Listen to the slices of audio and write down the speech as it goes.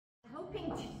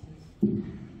hoping to...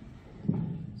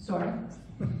 Sorry.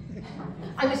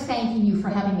 I was thanking you for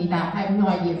having me back. I have no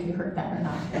idea if you heard that or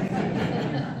not.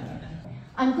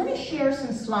 I'm going to share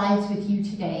some slides with you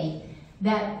today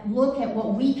that look at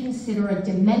what we consider a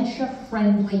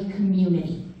dementia-friendly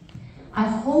community. I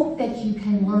hope that you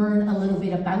can learn a little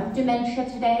bit about dementia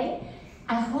today.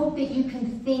 I hope that you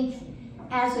can think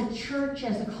as a church,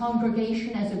 as a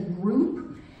congregation, as a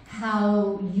group,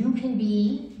 how you can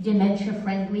be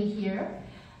dementia-friendly here.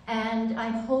 And I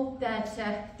hope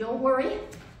that, don't worry,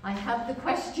 I have the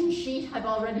question sheet. I've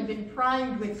already been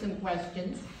primed with some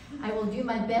questions. I will do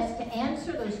my best to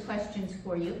answer those questions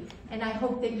for you, and I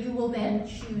hope that you will then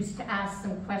choose to ask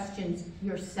some questions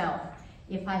yourself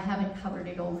if I haven't covered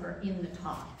it over in the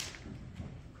top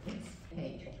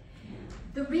page.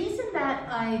 The reason that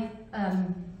I've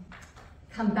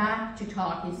come back to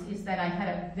talk is that I had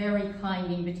a very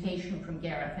kind invitation from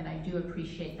Gareth, and I do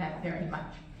appreciate that very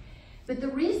much. But the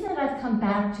reason that I've come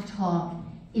back to talk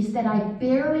is that I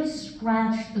barely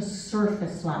scratched the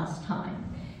surface last time.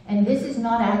 And this is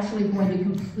not actually going to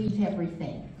complete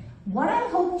everything. What I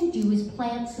hope to do is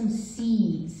plant some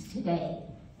seeds today.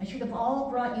 I should have all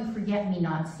brought you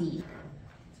forget-me-not seeds.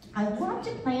 I want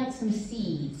to plant some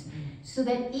seeds so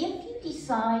that if you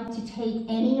decide to take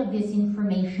any of this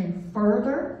information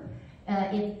further,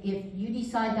 if you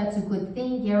decide that's a good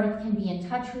thing, Gareth can be in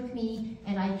touch with me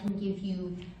and I can give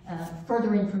you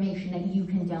further information that you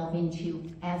can delve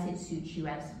into as it suits you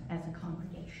as a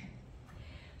congregation.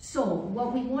 So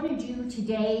what we want to do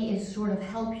today is sort of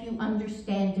help you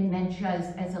understand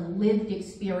dementia as a lived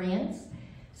experience,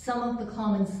 some of the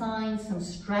common signs, some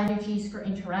strategies for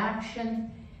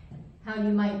interaction, how you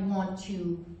might want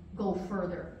to go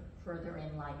further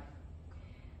in life.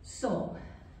 So,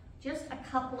 just a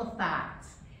couple of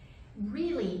facts.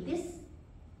 Really,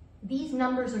 these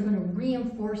numbers are going to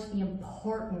reinforce the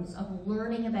importance of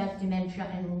learning about dementia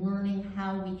and learning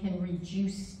how we can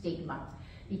reduce stigma,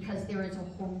 because there is a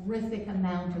horrific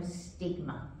amount of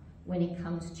stigma when it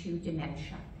comes to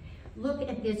dementia. Look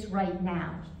at this right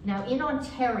now. Now in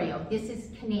Ontario, this is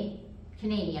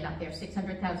Canadian up there,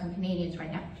 600,000 Canadians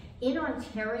right now. In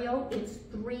Ontario, it's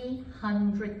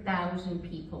 300,000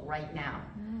 people right now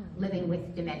living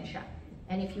with dementia.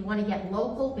 And if you want to get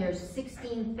local, there's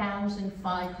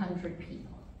 16,500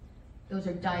 people. Those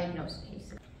are diagnosed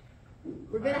cases.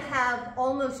 We're going to have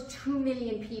almost 2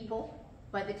 million people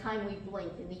by the time we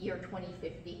blink in the year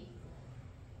 2050.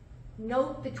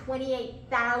 Note the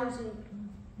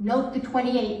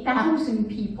 28,000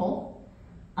 people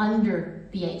under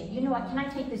the age. You know what, can I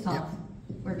take this off?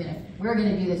 We're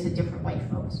gonna do this a different way,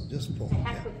 folks. Just pull. To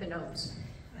heck with the notes.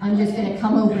 I'm just gonna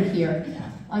come over here.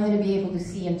 I'm gonna be able to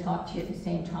see and talk to you at the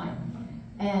same time.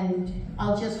 And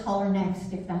I'll just holler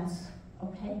next if that's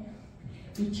okay,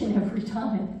 each and every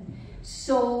time.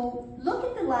 So look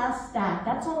at the last stat.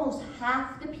 That's almost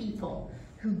half the people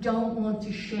who don't want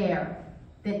to share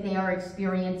that they are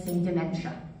experiencing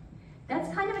dementia. That's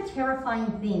kind of a terrifying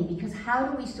thing, because how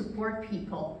do we support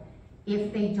people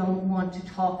if they don't want to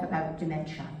talk about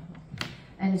dementia?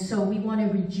 And so we want to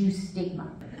reduce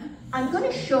stigma. I'm going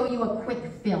to show you a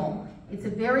quick film. It's a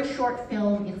very short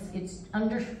film. It's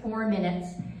under 4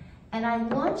 minutes. And I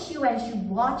want you, as you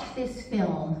watch this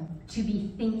film, to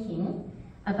be thinking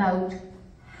about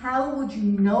how would you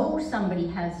know somebody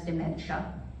has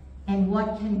dementia and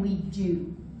what can we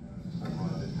do?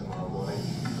 Tomorrow morning,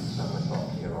 7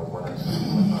 o'clock here on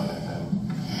 107.9 FM.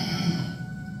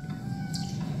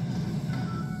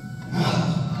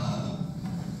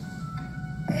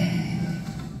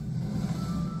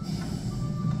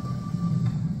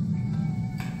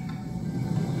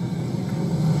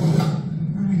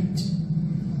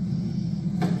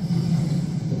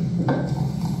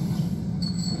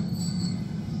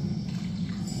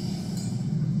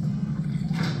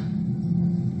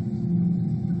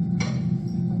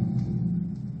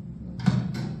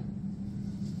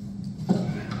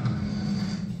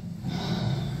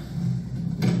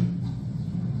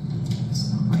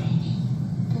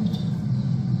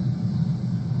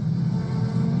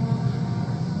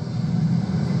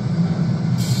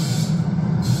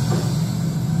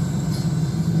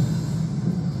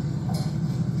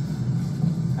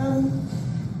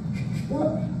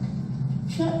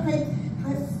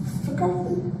 I've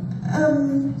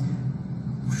forgotten.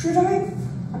 Should I?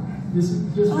 Just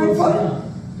go sit down.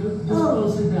 Just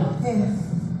go sit down. Yes.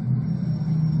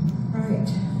 Right.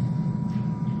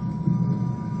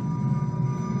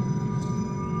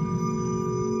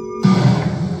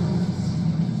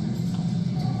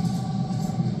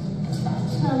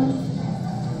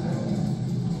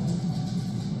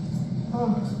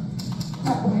 Oh,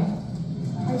 that way.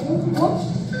 I don't want.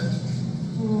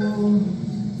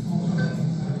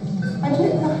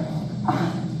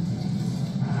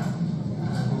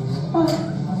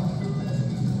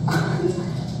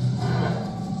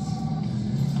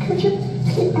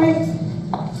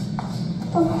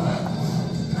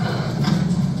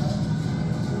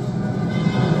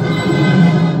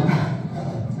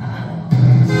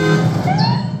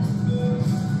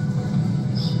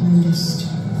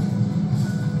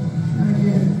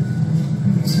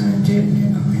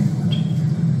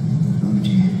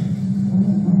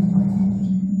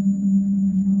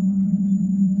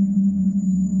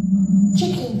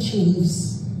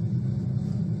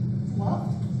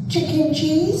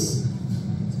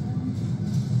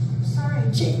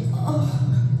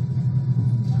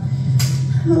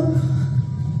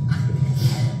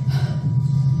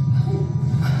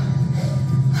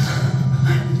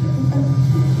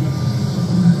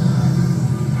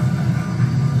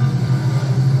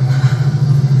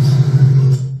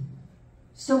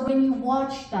 So when you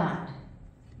watched that,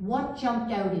 what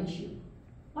jumped out at you?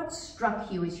 What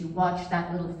struck you as you watched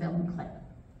that little film clip?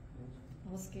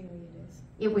 How scary it is.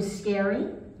 It was scary?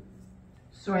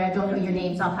 Sorry, I don't know your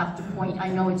names, I'll have to point. I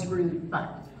know it's rude,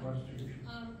 but.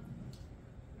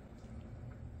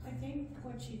 I think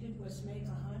what she did was make a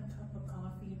hot cup of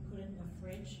coffee and put it in the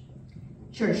fridge.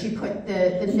 Sure, she put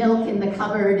the milk in the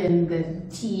cupboard and the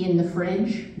tea in the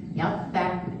fridge. Yep,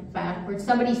 backwards.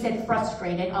 Somebody said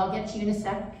frustrated. I'll get to you in a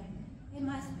sec. It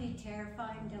must be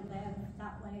terrifying to live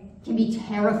that way. It can be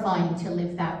terrifying to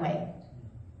live that way.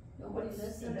 What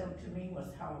stood out to me was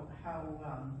how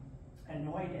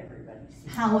annoyed everybody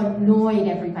seemed. How annoyed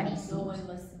everybody No seemed. one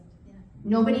listened. Yeah.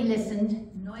 Nobody listened.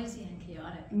 Noisy and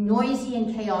chaotic. Noisy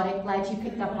and chaotic. Glad you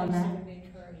picked up on that. Everybody's in a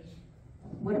big hurry.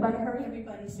 What about a hurry?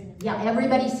 Everybody's in a big Yeah,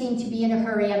 everybody seemed to be in a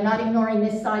hurry. I'm not ignoring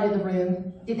this side of the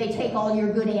room. Did they take all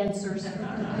your good answers at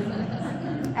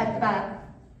the back?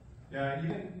 Yeah,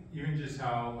 even just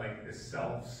how like the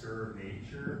self-serve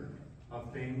nature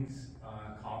of things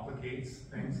complicates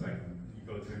things. Like you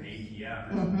go to an ATM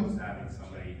as opposed to having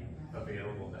somebody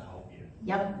available to help you.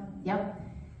 Yep.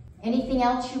 Anything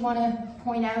else you want to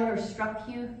point out or struck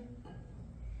you?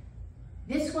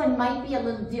 This one might be a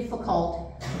little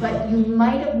difficult, but you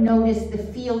might have noticed the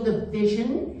field of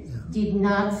vision did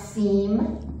not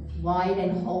seem wide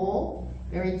and whole,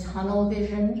 very tunnel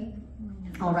vision.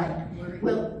 All right,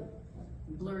 well,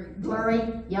 blurry,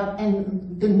 yep,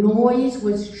 and the noise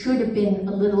should have been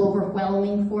a little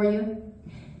overwhelming for you.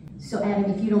 So Adam,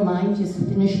 if you don't mind just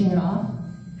finishing it off.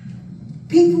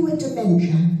 People with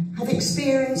dementia have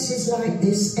experiences like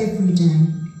this every day.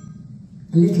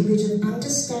 A little bit of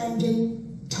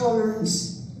understanding,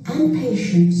 tolerance and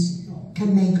patience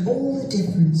can make all the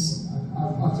difference.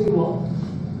 I'll tell you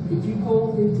what, if you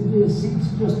go into the seats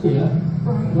just there,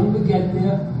 when we get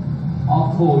there,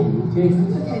 I'll call you, okay?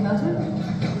 Okay,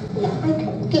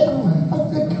 madam. Get on.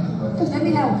 Let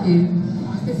me help you.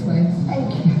 This way.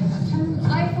 Thank you. Can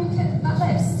I book it that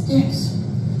list? Yes.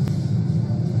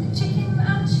 Chicken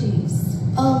and cheese.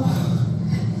 Oh,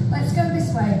 Let's go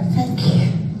this way. thank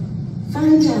you.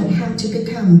 Find out how to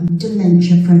become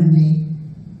dementia friendly.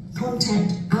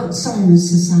 Contact Alzheimer's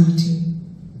Society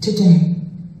today.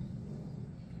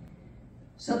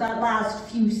 So that last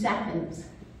few seconds,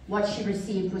 what she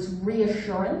received was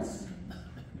reassurance,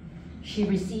 she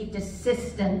received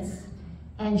assistance,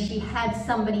 and she had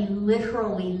somebody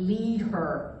literally lead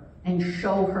her and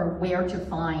show her where to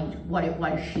find what it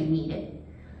was she needed.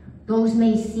 Those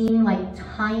may seem like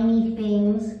tiny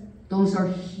things, those are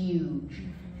huge,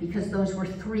 because those were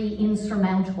 3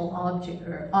 insurmountable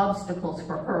obstacles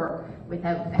for her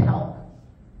without the help.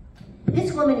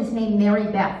 This woman is named Mary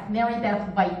Beth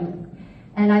Whiten.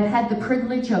 And I've had the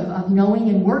privilege of knowing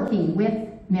and working with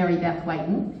Mary Beth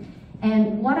Whiten.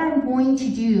 And what I'm going to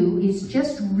do is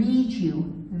just read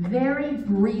you very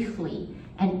briefly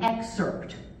an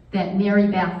excerpt that Mary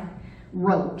Beth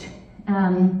wrote.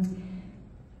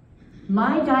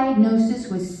 My diagnosis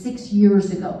was 6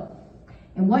 years ago.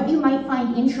 And what you might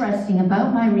find interesting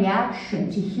about my reaction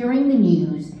to hearing the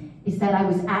news is that I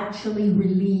was actually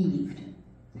relieved.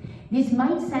 This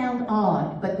might sound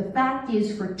odd, but the fact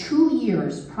is for 2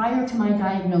 years prior to my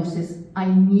diagnosis, I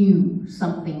knew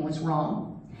something was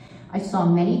wrong. I saw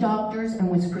many doctors and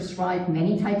was prescribed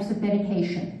many types of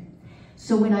medication.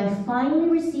 So when I finally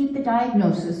received the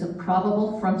diagnosis of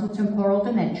probable frontotemporal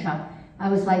dementia, I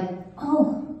was like,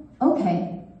 oh,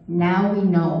 okay, now we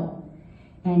know.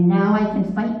 And now I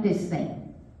can fight this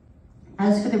thing.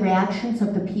 As for the reactions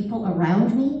of the people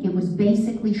around me, it was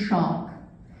basically shock.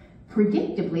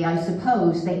 Predictably, I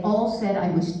suppose, they all said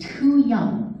I was too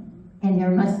young and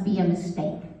there must be a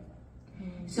mistake.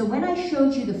 So when I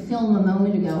showed you the film a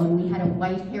moment ago and we had a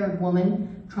white-haired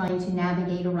woman trying to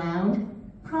navigate around,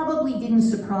 probably didn't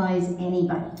surprise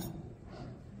anybody.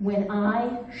 When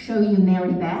I show you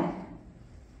Mary Beth,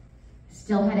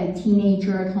 still had a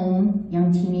teenager at home,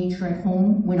 young teenager at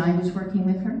home when I was working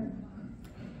with her,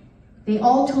 they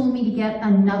all told me to get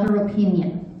another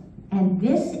opinion. And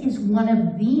this is one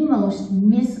of the most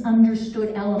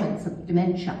misunderstood elements of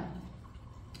dementia.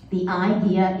 The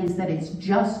idea is that it's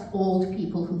just old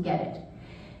people who get it.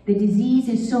 The disease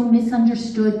is so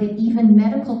misunderstood that even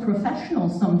medical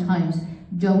professionals sometimes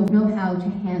don't know how to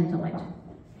handle it.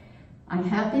 I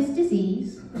have this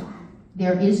disease.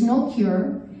 There is no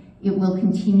cure. It will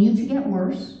continue to get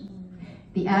worse.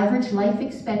 The average life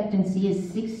expectancy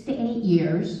is 6 to 8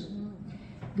 years.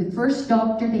 The first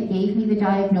doctor that gave me the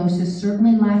diagnosis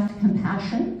certainly lacked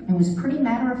compassion and was pretty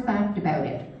matter of fact about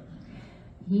it.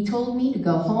 He told me to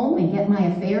go home and get my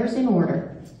affairs in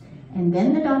order. And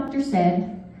then the doctor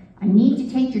said, I need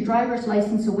to take your driver's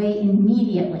license away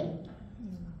immediately.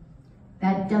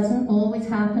 That doesn't always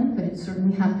happen, but it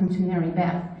certainly happened to Mary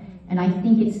Beth. And I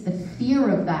think it's the fear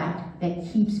of that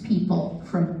that keeps people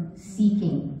from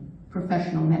seeking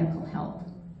professional medical help.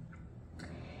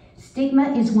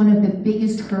 Stigma is one of the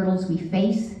biggest hurdles we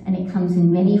face, and it comes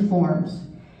in many forms.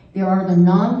 There are the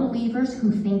non-believers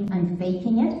who think I'm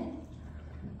faking it.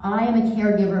 I am a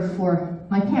caregiver for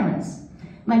my parents.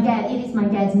 My dad, it is my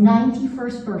dad's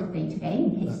 91st birthday today,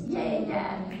 in case, yay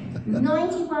Dad.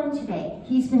 91 today.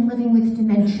 He's been living with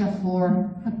dementia for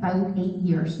about 8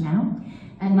 years now.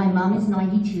 And my mom is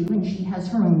 92 and she has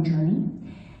her own journey.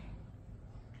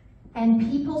 And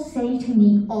people say to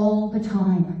me all the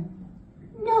time,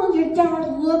 no, your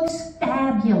dad looks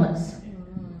fabulous.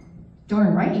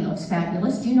 Darn right he looks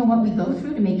fabulous. Do you know what we go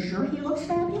through to make sure he looks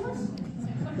fabulous?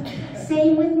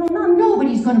 Same with my mom.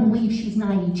 Nobody's going to believe she's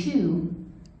 92.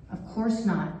 Of course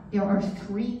not. There are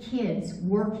 3 kids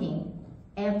working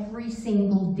every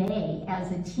single day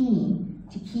as a team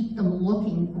to keep them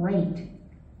looking great.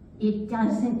 It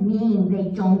doesn't mean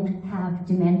they don't have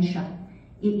dementia.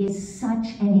 It is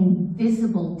such an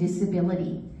invisible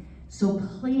disability. So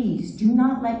please do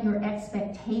not let your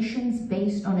expectations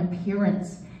based on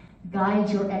appearance guide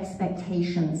your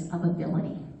expectations of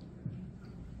ability.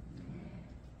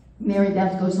 Mary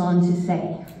Beth goes on to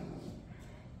say,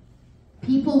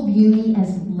 people view me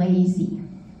as lazy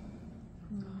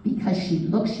because she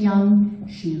looks young,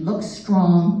 she looks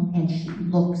strong, and she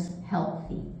looks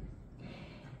healthy.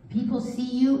 People see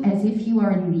you as if you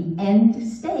are in the end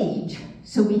stage.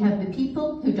 So we have the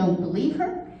people who don't believe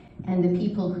her and the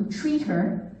people who treat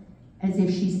her as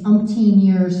if she's umpteen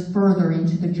years further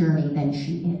into the journey than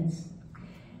she is.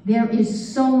 There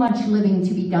is so much living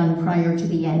to be done prior to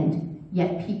the end,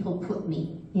 yet people put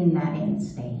me in that end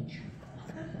stage.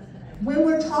 When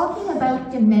we're talking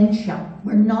about dementia,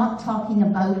 we're not talking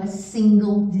about a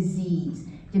single disease.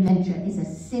 Dementia is a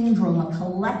syndrome, a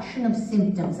collection of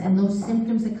symptoms, and those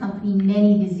symptoms accompany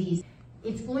many diseases.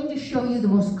 It's going to show you the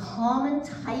most common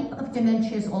type of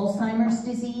dementia is Alzheimer's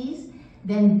disease.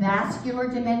 Then vascular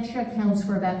dementia accounts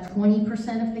for about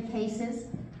 20% of the cases.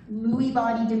 Lewy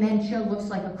body dementia looks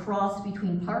like a cross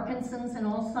between Parkinson's and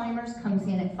Alzheimer's, comes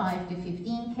in at 5 to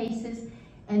 15 cases.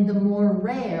 And the more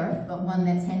rare, but one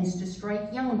that tends to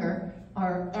strike younger,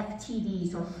 are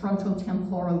FTDs or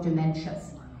frontotemporal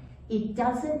dementias. It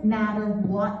doesn't matter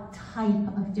what type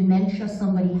of dementia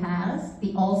somebody has,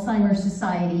 the Alzheimer's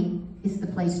Society is the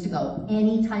place to go,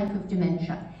 any type of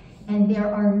dementia. And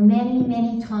there are many,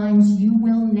 many times you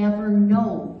will never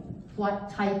know what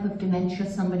type of dementia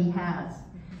somebody has.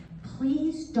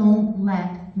 Please don't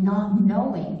let not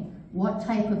knowing what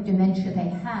type of dementia they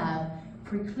have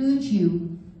preclude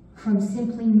you from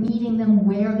simply meeting them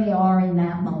where they are in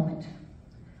that moment.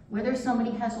 Whether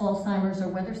somebody has Alzheimer's or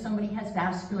whether somebody has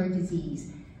vascular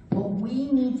disease, what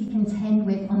we need to contend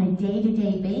with on a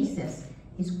day-to-day basis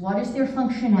is what is their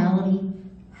functionality,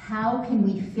 how can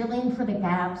we fill in for the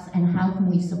gaps, and how can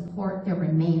we support their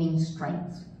remaining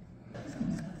strengths.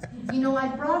 You know, I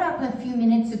brought up a few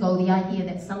minutes ago the idea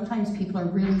that sometimes people are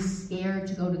really scared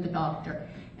to go to the doctor,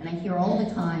 and I hear all the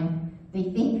time, they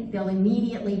think they'll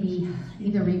immediately be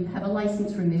either have a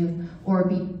license removed or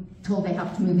be told they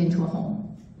have to move into a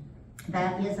home.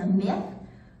 That is a myth,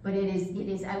 but it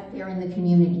is out there in the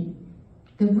community.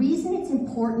 The reason it's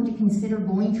important to consider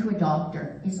going to a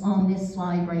doctor is on this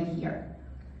slide right here.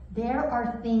 There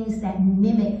are things that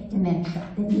mimic dementia,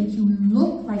 that make you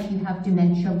look like you have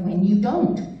dementia when you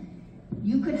don't.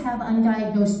 You could have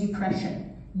undiagnosed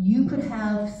depression. You could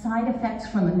have side effects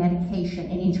from a medication,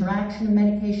 an interaction of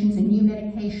medications, a new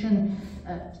medication,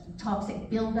 toxic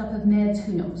buildup of meds,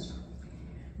 who knows.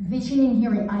 Vision and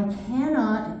hearing. I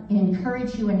cannot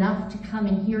encourage you enough to come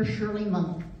and hear Shirley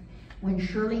Monk. When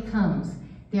Shirley comes,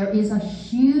 there is a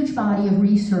huge body of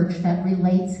research that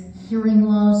relates hearing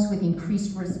loss with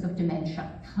increased risk of dementia.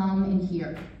 Come and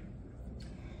hear.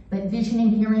 But vision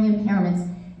and hearing impairments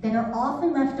that are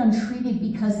often left untreated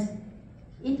because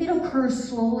if it occurs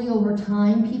slowly over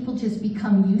time, people just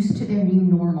become used to their new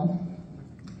normal.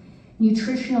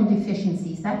 Nutritional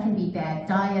deficiencies, that can be bad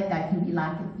diet, that can be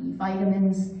lack of B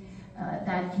vitamins,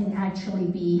 that can actually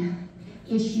be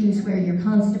issues where you're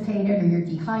constipated or you're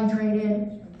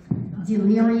dehydrated.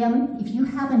 Delirium, if you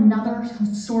have another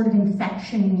sort of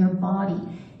infection in your body,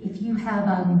 if you have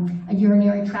a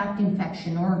urinary tract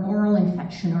infection or an oral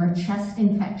infection or a chest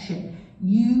infection,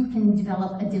 You can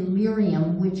develop a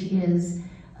delirium, which is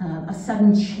a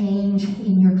sudden change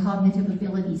in your cognitive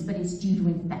abilities, but it's due to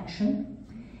infection.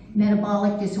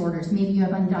 Metabolic disorders, maybe you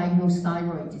have undiagnosed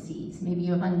thyroid disease, maybe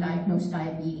you have undiagnosed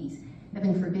diabetes,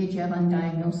 heaven forbid you have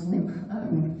undiagnosed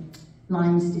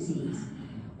Lyme's disease,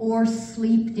 or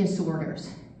sleep disorders.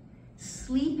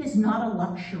 Sleep is not a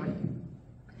luxury.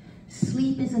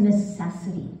 Sleep is a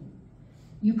necessity.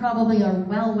 You probably are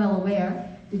well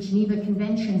aware the Geneva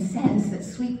Convention says that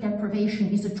sleep deprivation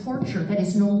is a torture that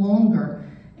is no longer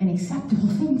an acceptable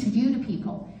thing to do to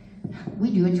people.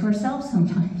 We do it to ourselves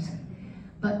sometimes.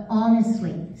 But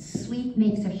honestly, sleep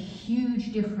makes a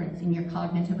huge difference in your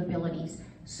cognitive abilities.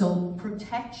 So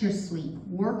protect your sleep,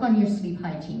 work on your sleep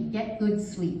hygiene, get good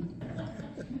sleep.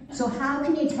 So how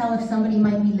can you tell if somebody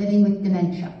might be living with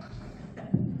dementia?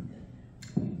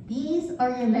 These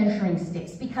are your measuring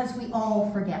sticks because we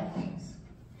all forget things.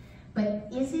 But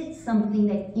is it something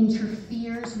that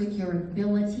interferes with your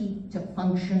ability to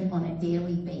function on a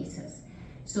daily basis?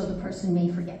 So the person may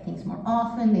forget things more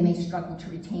often, they may struggle to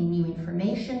retain new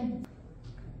information.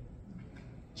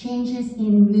 Changes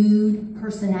in mood,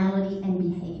 personality,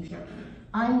 and behavior.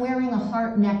 I'm wearing a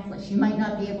heart necklace. You might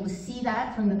not be able to see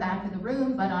that from the back of the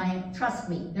room, but trust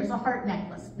me, there's a heart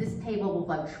necklace. This table will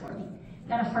vouch for me.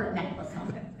 Got a heart necklace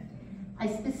on it. I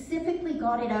specifically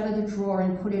got it out of the drawer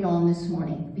and put it on this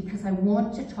morning because I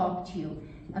want to talk to you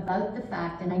about the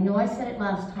fact, and I know I said it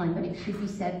last time, but it should be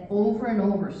said over and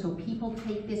over so people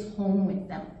take this home with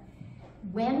them.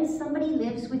 When somebody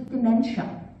lives with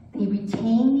dementia, they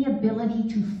retain the ability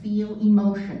to feel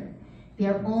emotion.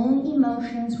 Their own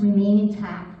emotions remain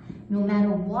intact. No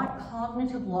matter what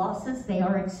cognitive losses they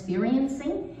are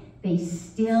experiencing, they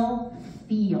still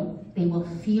feel. They will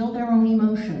feel their own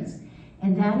emotions.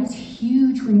 And that is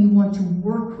huge when you want to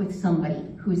work with somebody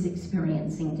who is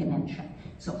experiencing dementia.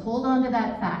 So hold on to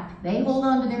that fact. They hold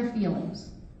on to their feelings.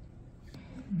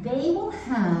 They will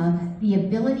have the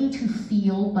ability to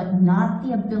feel, but not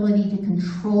the ability to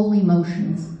control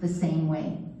emotions the same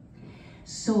way.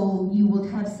 So you will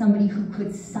have somebody who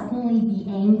could suddenly be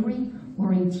angry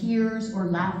or in tears or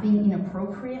laughing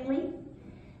inappropriately.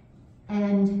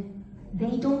 And they're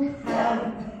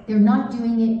not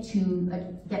doing it to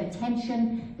get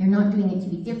attention, they're not doing it to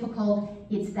be difficult,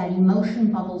 it's that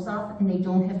emotion bubbles up and they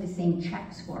don't have the same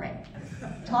checks for it.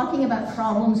 Talking about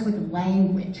problems with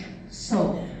language,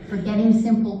 so forgetting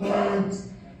simple words,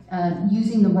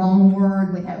 using the wrong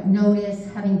word without notice,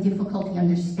 having difficulty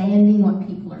understanding what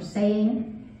people are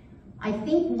saying. I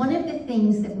think one of the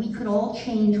things that we could all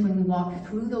change when we walk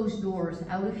through those doors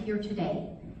out of here today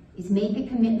is make a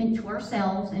commitment to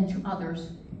ourselves and to others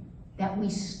that we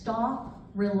stop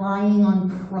relying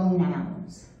on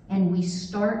pronouns and we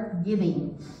start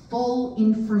giving full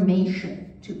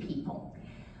information to people.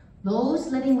 Those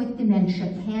living with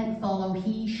dementia can't follow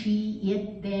he, she,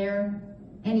 it, their,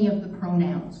 any of the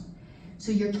pronouns.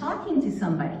 So you're talking to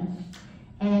somebody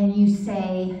and you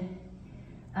say,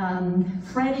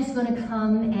 Fred is going to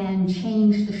come and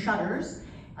change the shutters.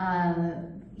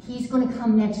 He's going to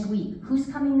come next week. Who's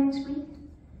coming next week?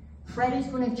 Fred is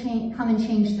going to come and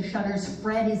change the shutters.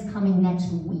 Fred is coming next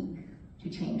week to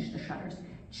change the shutters.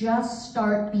 Just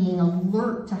start being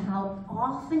alert to how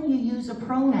often you use a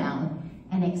pronoun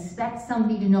and expect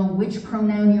somebody to know which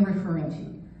pronoun you're referring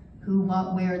to. Who,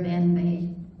 what, where, then,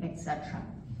 they, etc.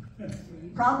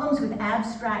 Problems with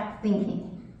abstract thinking.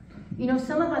 You know,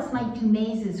 some of us might do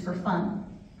mazes for fun.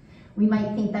 We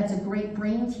might think that's a great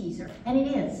brain teaser, and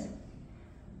it is.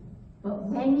 But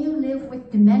when you live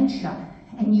with dementia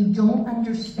and you don't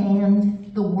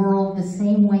understand the world the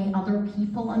same way other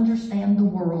people understand the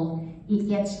world, it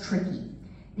gets tricky.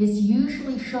 This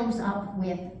usually shows up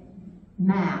with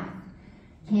math.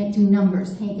 Can't do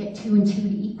numbers, can't get 2 and 2 to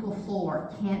equal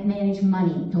 4, can't manage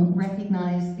money, don't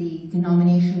recognize the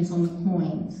denominations on the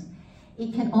coins.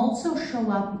 It can also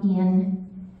show up in,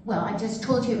 well, I just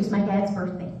told you it was my dad's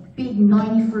birthday. Big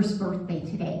 91st birthday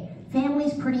today.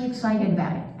 Family's pretty excited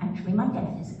about it. Actually, my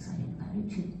dad is excited about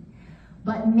it too.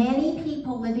 But many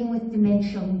people living with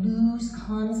dementia lose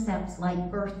concepts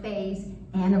like birthdays,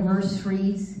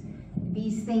 anniversaries.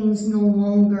 These things no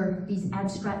longer, these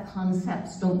abstract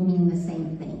concepts don't mean the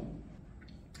same thing.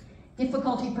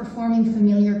 Difficulty performing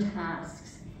familiar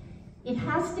tasks. It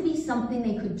has to be something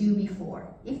they could do before.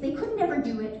 If they could never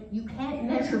do it, you can't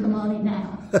measure them on it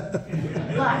now.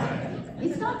 But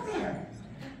it's not fair.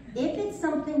 If it's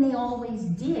something they always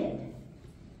did,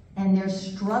 and they're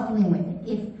struggling with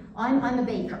it, if I'm a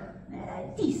baker,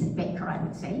 a decent baker, I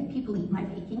would say. People eat my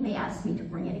baking. They ask me to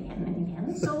bring it again and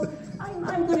again. So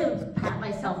I'm going to pat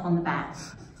myself on the back.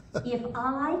 If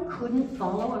I couldn't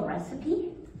follow a recipe,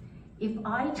 If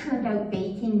I turned out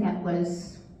baking that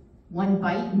was one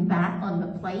bite and back on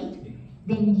the plate,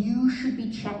 then you should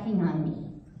be checking on me,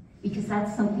 because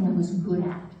that's something I was good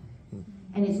at.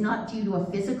 And it's not due to a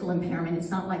physical impairment.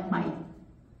 It's not like my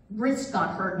wrist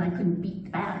got hurt and I couldn't beat the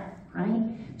batter,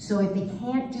 right? So if they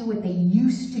can't do what they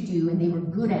used to do and they were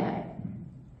good at it,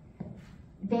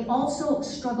 they also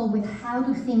struggle with how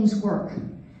do things work.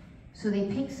 So they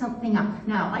pick something up.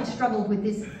 Now, I struggled with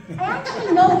this. I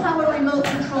actually know how a remote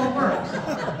control works.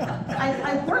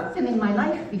 I've worked them in my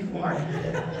life before.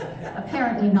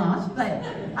 Apparently not, but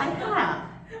I have.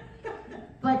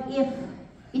 But if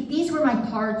these were my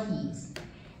car keys,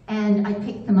 and I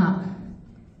picked them up,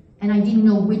 and I didn't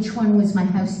know which one was my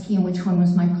house key and which one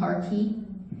was my car key,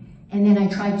 and then I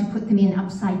tried to put them in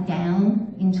upside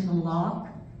down into the lock,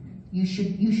 you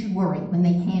should worry when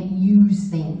they can't use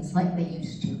things like they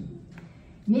used to.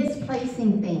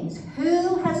 Misplacing things.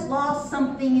 Who has lost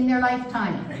something in their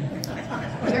lifetime?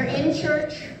 You're in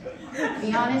church.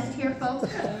 Be honest here,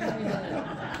 folks.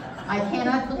 I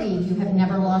cannot believe you have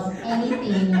never lost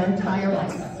anything in your entire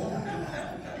life.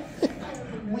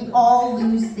 We all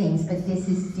lose things, but this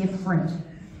is different.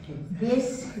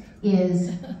 This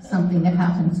is something that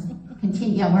happens.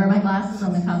 Continue. Yeah, where are my glasses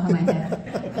on the top of my head?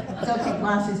 It's okay,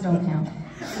 glasses don't count.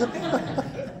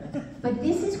 But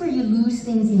this is where you lose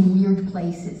things in weird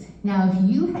places. Now, if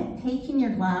you had taken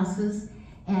your glasses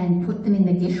and put them in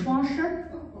the dishwasher,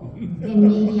 then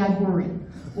maybe I'd worry.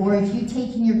 Or if you'd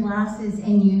taken your glasses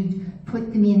and you'd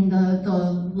put them in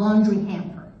the laundry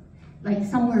hamper, like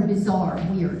somewhere bizarre,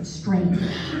 weird, strange,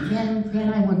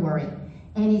 then I would worry.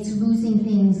 And it's losing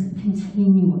things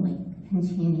continually.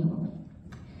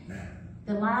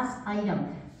 The last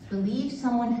item, believe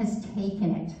someone has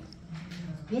taken it.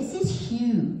 This is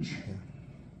huge.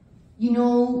 You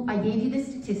know, I gave you the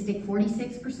statistic,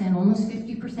 46%, almost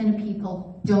 50% of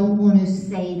people don't want to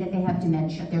say that they have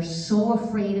dementia. They're so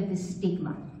afraid of the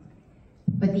stigma.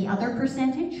 But the other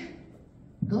percentage,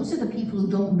 those are the people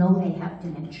who don't know they have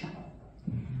dementia.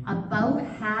 About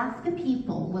half the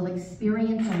people will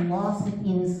experience a loss of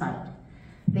insight.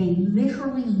 They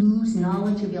literally lose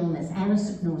knowledge of illness,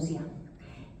 anosognosia.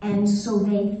 And so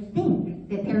they think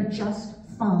that they're just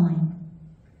fine.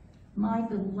 My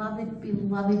beloved,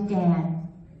 beloved dad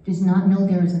does not know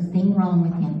there is a thing wrong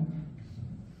with him.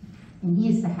 And he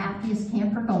is the happiest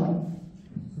camper going.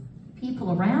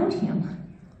 People around him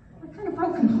are kind of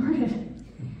brokenhearted.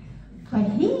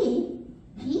 But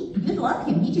you'd love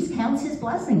him. He just counts his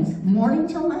blessings, morning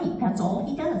till night. That's all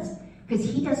he does. Because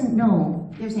he doesn't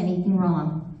know there's anything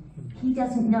wrong. He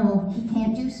doesn't know he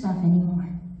can't do stuff anymore.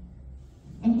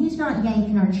 And he's not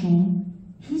yanking our chain.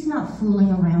 He's not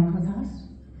fooling around with us.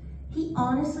 He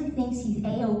honestly thinks he's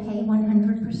A-okay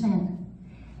 100%.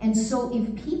 And so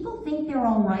if people think they're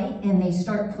all right and they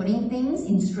start putting things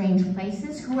in strange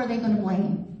places, who are they going to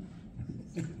blame?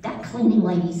 That cleaning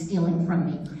lady stealing from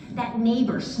me. That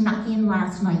neighbor snuck in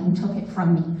last night and took it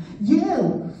from me.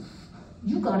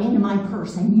 You got into my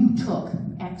purse and you took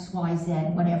X, Y, Z,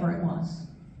 whatever it was,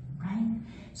 right?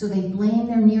 So they blame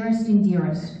their nearest and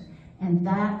dearest. And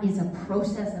that is a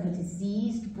process of a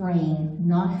diseased brain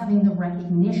not having the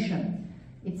recognition.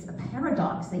 It's a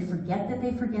paradox. They forget that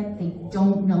they forget. They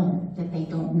don't know that they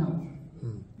don't know.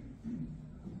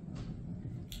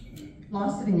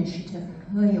 Loss of initiative.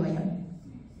 Oy, oy, oy.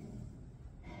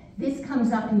 This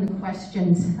comes up in the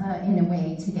questions in a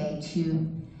way today too.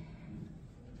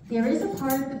 There is a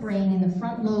part of the brain in the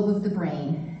front lobe of the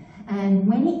brain, and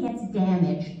when it gets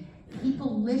damaged,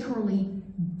 people literally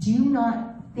do not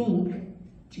think,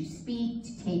 to speak,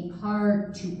 to take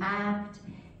part, to act.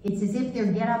 It's as if their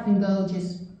get up and go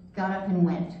just got up and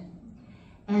went.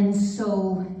 And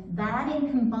so that, and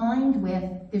combined with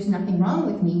there's nothing wrong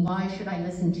with me, why should I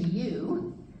listen to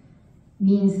you,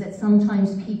 means that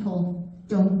sometimes people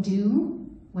don't do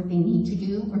what they need to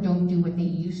do or don't do what they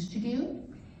used to do.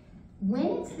 When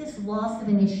it's this loss of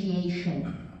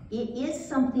initiation, it is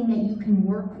something that you can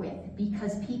work with,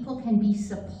 because people can be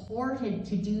supported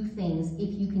to do things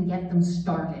if you can get them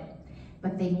started,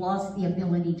 but they've lost the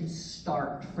ability to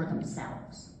start for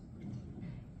themselves.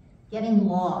 Getting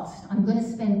lost. I'm going to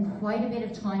spend quite a bit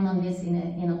of time on this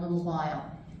in a little while.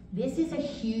 This is a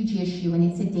huge issue, and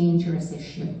it's a dangerous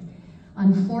issue.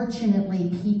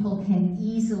 Unfortunately, people can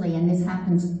easily, and this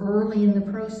happens early in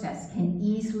the process, can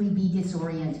easily be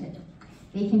disoriented.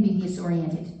 They can be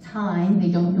disoriented to time. They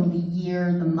don't know the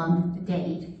year, the month, the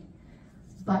date,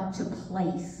 but to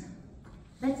place.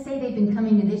 Let's say they've been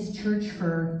coming to this church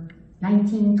for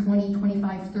 19, 20,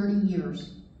 25, 30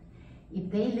 years. If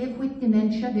they live with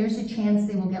dementia, there's a chance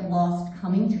they will get lost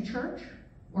coming to church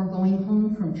or going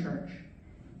home from church.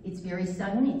 It's very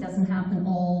sudden, it doesn't happen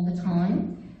all the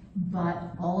time,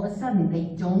 but all of a sudden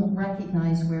they don't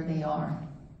recognize where they are.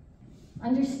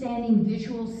 Understanding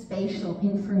visual spatial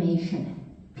information.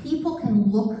 People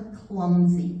can look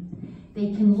clumsy.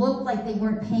 They can look like they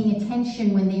weren't paying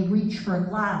attention when they reach for a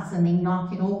glass and they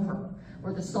knock it over,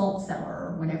 or the salt cellar,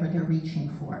 or whatever they're reaching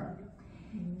for.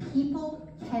 People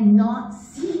cannot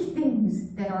see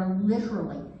things that are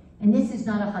literally, and this is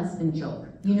not a husband joke.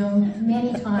 You know,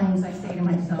 many times I say to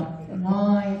myself,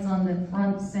 why it's on the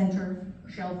front center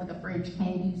shelf of the fridge,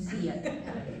 can't you see it?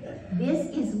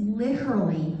 This is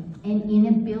literally an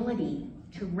inability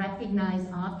to recognize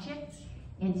objects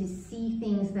and to see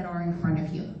things that are in front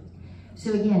of you.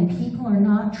 So again, people are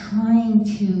not trying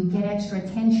to get extra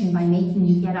attention by making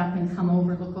you get up and come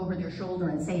over, look over their shoulder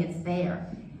and say it's there.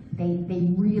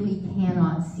 They really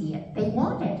cannot see it. They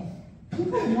want it.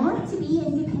 People want to be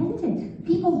independent.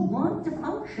 People want to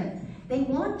function. They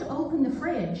want to open the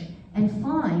fridge and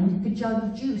find the jug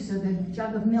of juice or the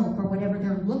jug of milk or whatever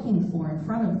they're looking for in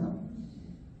front of them.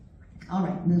 All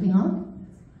right, moving on.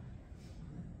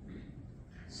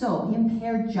 So,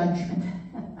 impaired judgment.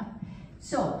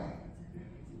 So,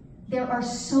 there are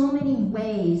so many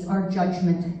ways our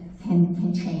judgment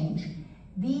can change.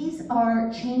 These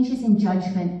are changes in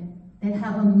judgment that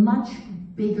have a much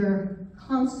bigger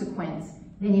consequence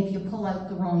than if you pull out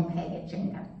the wrong peg at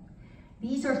Jenga.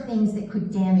 These are things that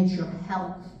could damage your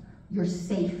health, your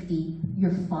safety,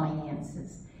 your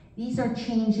finances. These are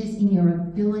changes in your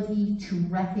ability to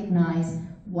recognize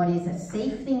what is a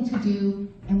safe thing to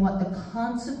do and what the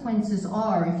consequences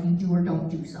are if you do or don't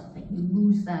do something. You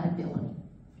lose that ability.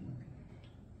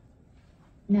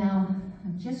 Now,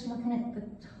 I'm just looking at the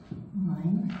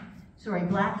time. Sorry,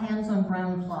 black hands on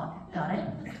brown clock. Got it?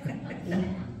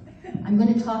 I'm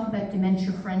going to talk about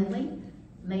dementia friendly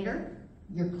later.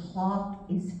 Your clock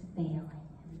is failing.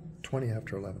 20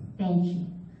 after 11. Thank you.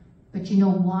 But you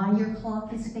know why your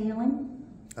clock is failing?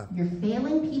 Oh. You're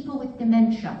failing people with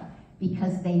dementia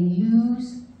because they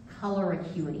lose color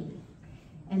acuity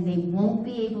and they won't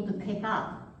be able to pick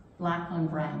up black on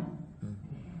brown.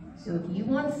 So if you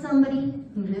want somebody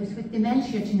who lives with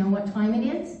dementia to know what time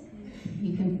it is,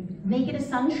 you can make it a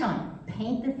sunshine.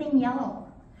 Paint the thing yellow.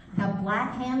 Have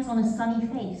black hands on a sunny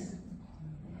face.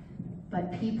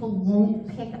 But people won't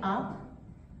pick up.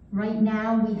 Right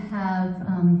now we have,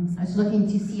 I was looking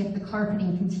to see if the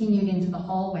carpeting continued into the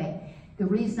hallway. The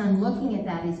reason I'm looking at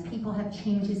that is people have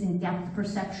changes in depth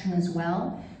perception as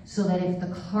well, so that if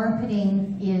the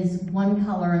carpeting is one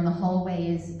color and the hallway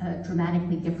is a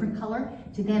dramatically different color,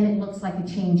 to them it looks like a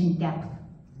change in depth.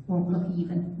 Won't look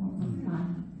even, won't look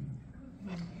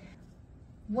flat.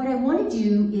 What I want to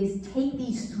do is take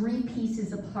these three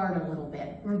pieces apart a little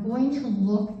bit. We're going to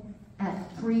look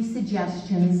at 3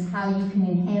 suggestions how you can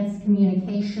enhance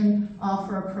communication,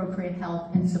 offer appropriate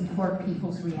help, and support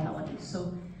people's realities.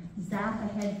 So zap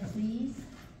ahead, please.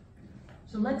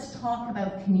 So let's talk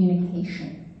about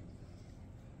communication.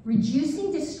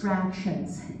 Reducing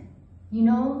distractions. You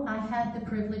know, I had the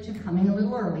privilege of coming a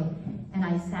little early, and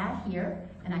I sat here,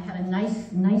 and I had a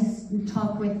nice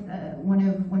talk with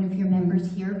one of your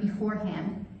members here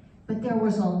beforehand, but there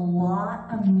was a lot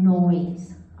of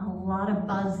noise, a lot of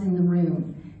buzz in the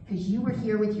room, because you were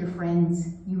here with your friends,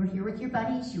 you were here with your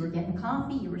buddies, you were getting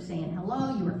coffee, you were saying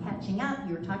hello, you were catching up,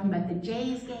 you were talking about the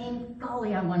Jays game.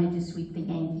 Golly, I wanted to sweep the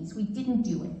Yankees. We didn't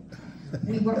do it.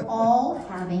 We were all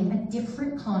having a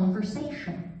different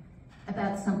conversation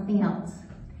about something else.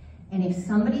 And if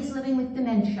somebody's living with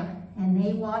dementia and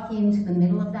they walk into the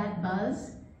middle of that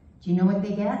buzz, do you know what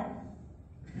they get?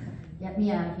 Get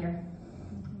me out of here.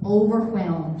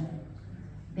 Overwhelmed.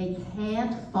 They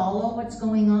can't follow what's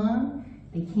going on,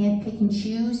 they can't pick and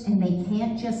choose, and they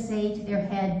can't just say to their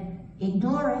head,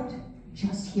 ignore it,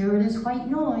 just hear it as white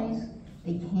noise.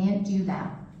 They can't do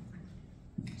that.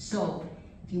 So,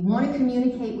 if you want to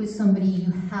communicate with somebody,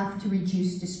 you have to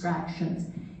reduce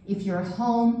distractions. If you're at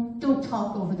home, don't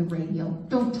talk over the radio,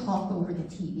 don't talk over the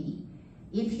TV.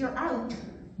 If you're out,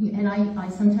 and I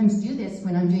sometimes do this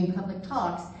when I'm doing public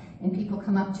talks, and people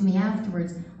come up to me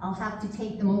afterwards, I'll have to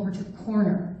take them over to the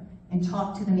corner and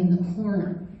talk to them in the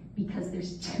corner because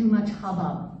there's too much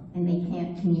hubbub and they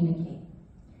can't communicate.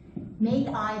 Make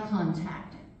eye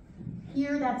contact.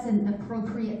 Here, that's an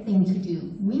appropriate thing to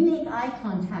do. We make eye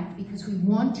contact because we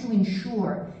want to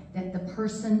ensure that the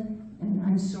person, and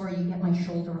I'm sorry you get my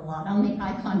shoulder a lot, I'll make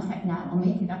eye contact now, I'll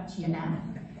make it up to you now.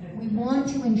 We want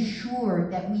to ensure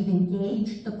that we've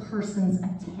engaged the person's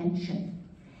attention.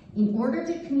 In order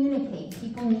to communicate,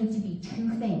 people need to be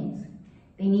 2 things.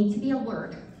 They need to be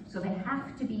alert, so they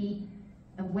have to be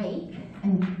awake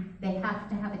and They have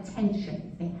to have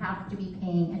attention. They have to be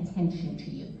paying attention to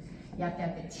you. You have to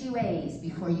have the 2 A's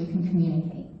before you can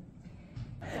communicate.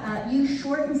 Use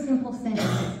short and simple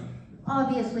sentences.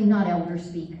 Obviously not elder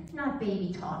speak, not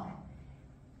baby talk.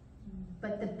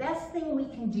 But the best thing we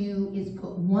can do is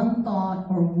put one thought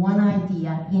or one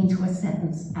idea into a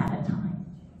sentence at a time.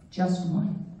 Just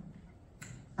one.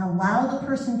 Allow the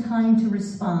person time to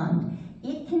respond.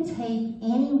 It can take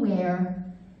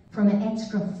anywhere from an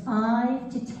extra 5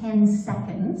 to 10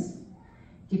 seconds,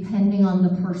 depending on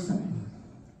the person.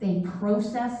 They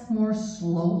process more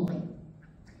slowly.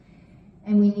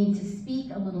 And we need to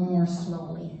speak a little more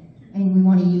slowly. And we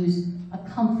want to use a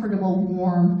comfortable,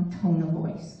 warm tone of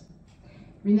voice.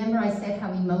 Remember I said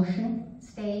how emotion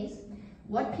stays?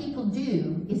 What people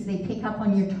do is they pick up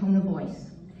on your tone of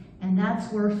voice. And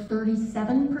that's worth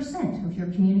 37% of your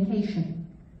communication.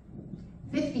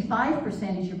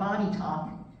 55% is your body talk,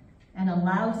 and a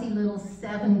lousy little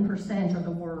 7% are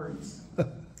the words.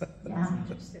 Yeah,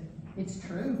 it's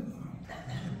true.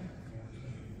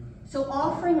 So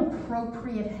offering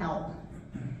appropriate help.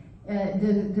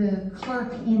 The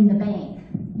clerk in the bank,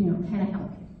 can I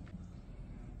help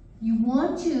you? You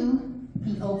want to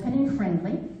be open and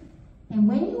friendly, and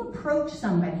when you approach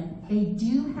somebody, they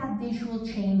do have visual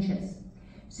changes.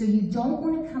 So you don't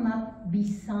want to come up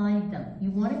beside them.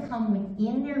 You want to come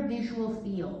within their visual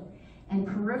field, and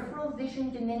peripheral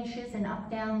vision diminishes and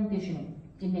up-down vision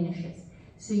diminishes.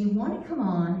 So you want to come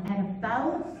on at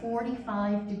about a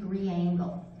 45-degree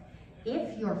angle.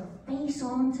 If you're face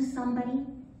on to somebody,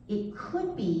 it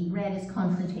could be read as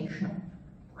confrontational,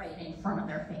 right in front of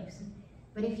their face.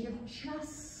 But if you're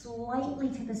just slightly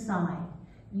to the side,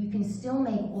 you can still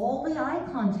make all the eye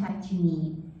contact you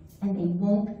need, and they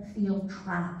won't feel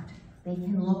trapped. They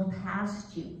can look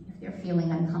past you if they're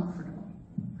feeling uncomfortable.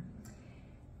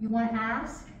 You want to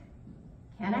ask,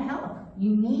 can I help?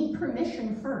 You need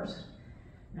permission first,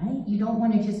 right? You don't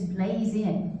want to just blaze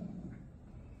in.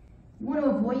 You want to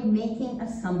avoid making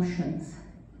assumptions.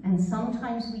 And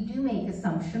sometimes we do make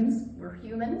assumptions. We're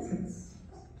humans. It's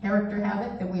a character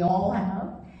habit that we all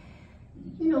have.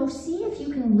 See if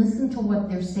you can listen to what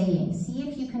they're saying. See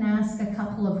if you can ask a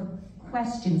couple of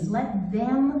questions. Let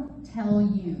them tell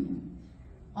you.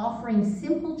 Offering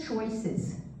simple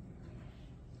choices.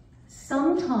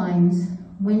 Sometimes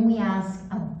when we ask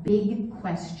a big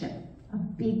question,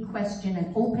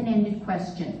 an open-ended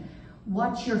question,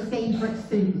 what's your favorite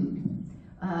food?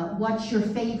 What's your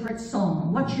favorite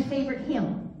song? What's your favorite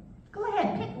hymn? Go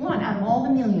ahead, pick one out of all the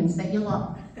millions that you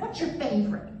love. What's your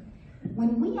favorite?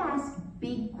 When we ask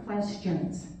big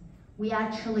questions, we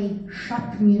actually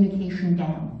shut communication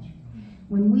down.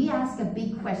 When we ask a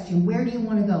big question, where do you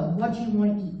want to go? What do you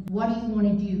want to eat? What do you want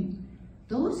to do?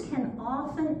 Those can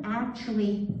often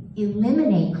actually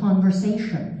eliminate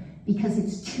conversation because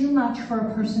it's too much for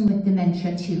a person with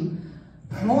dementia to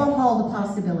throw off all the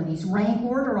possibilities, rank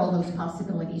order all those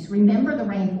possibilities, remember the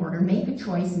rank order, make a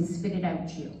choice and spit it out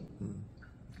to you.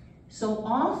 So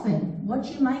often, what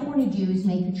you might want to do is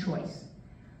make a choice.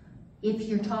 If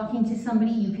you're talking to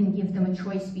somebody, you can give them a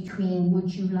choice between,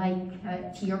 would you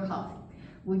like tea or coffee?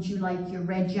 Would you like your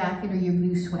red jacket or your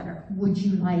blue sweater? Would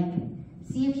you like,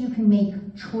 see if you can make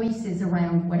choices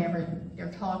around whatever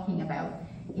they're talking about.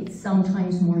 It's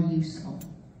sometimes more useful.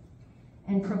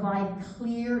 And provide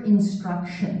clear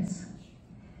instructions.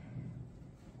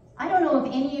 I don't know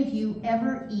if any of you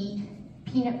ever eat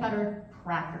peanut butter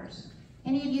crackers.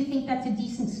 Any of you think that's a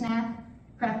decent snack?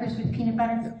 Crackers with peanut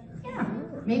butter? Yeah,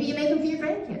 maybe you make them for your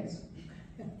grandkids.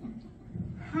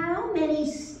 How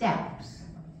many steps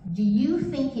do you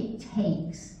think it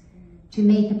takes to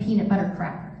make a peanut butter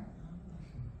cracker?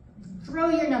 Throw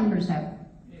your numbers out.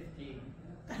 50.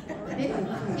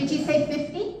 Did you say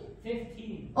 50?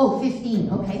 15. Oh, 15,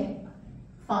 okay.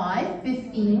 5,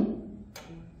 15.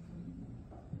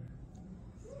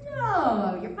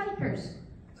 No, you're bikers.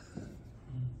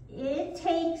 It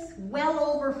takes well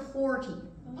over 40.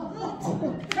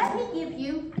 Let me give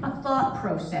you a thought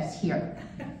process here.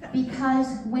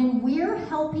 Because when we're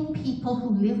helping people who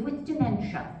live with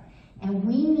dementia and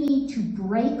we need to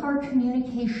break our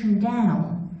communication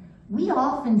down, we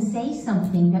often say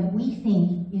something that we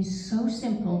think is so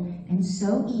simple and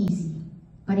so easy,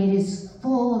 but it is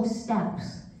full of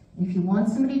steps. And if you want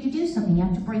somebody to do something, you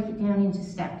have to break it down into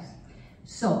steps.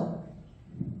 So,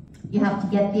 you have to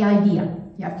get the idea.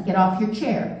 You have to get off your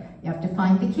chair. You have to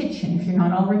find the kitchen if you're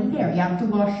not already there. You have to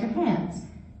wash your hands.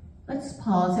 Let's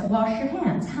pause at wash your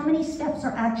hands. How many steps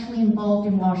are actually involved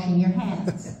in washing your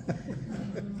hands?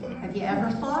 Have you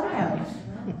ever thought about it?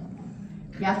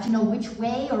 You have to know which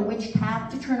way or which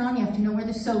tap to turn on. You have to know where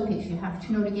the soap is. You have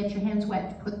to know to get your hands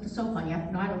wet to put the soap on. You have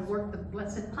to know how to work the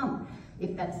blessed pump,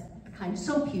 if that's the kind of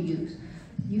soap you use.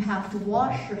 You have to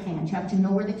wash your hands. You have to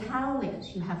know where the towel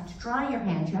is. You have to dry your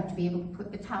hands. You have to be able to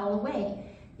put the towel away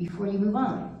before you move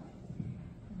on.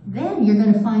 Then you're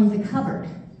going to find the cupboard.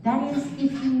 That is,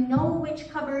 if you know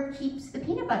which cupboard keeps the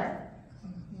peanut butter.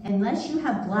 Unless you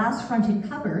have glass-fronted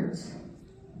cupboards,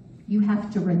 you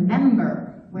have to remember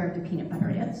where the peanut butter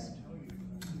is.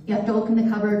 You have to open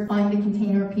the cupboard, find the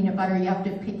container of peanut butter, you have to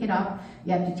pick it up,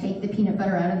 you have to take the peanut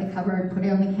butter out of the cupboard, put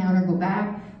it on the counter, go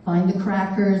back, find the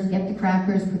crackers, get the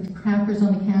crackers, put the crackers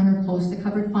on the counter, close the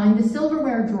cupboard, find the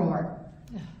silverware drawer.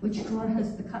 Which drawer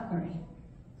has the cutlery?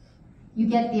 You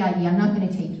get the idea, I'm not going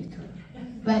to take you through.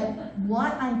 But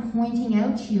what I'm pointing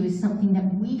out to you is something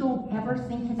that we don't ever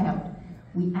think about.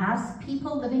 We ask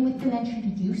people living with dementia to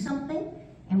do something,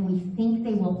 and we think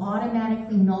they will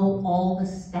automatically know all the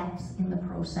steps in the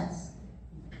process.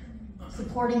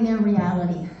 Supporting their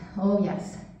reality. Oh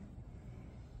yes.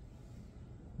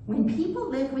 When people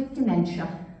live with dementia,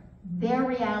 their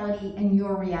reality and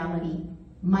your reality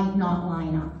might not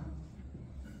line up.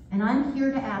 And I'm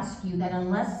here to ask you that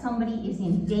unless somebody is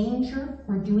in danger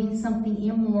or doing something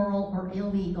immoral or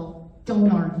illegal, don't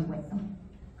argue with them.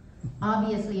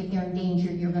 Obviously, if they're in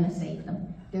danger, you're going to save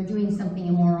them. If they're doing something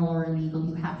immoral or illegal,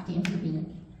 you have to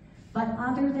intervene. But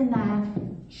other than that,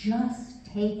 just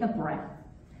take a breath.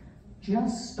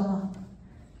 Just stop.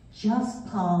 Just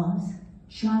pause.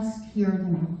 Just hear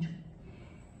them out.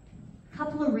 A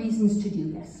couple of reasons to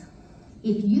do this.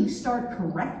 If you start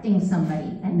correcting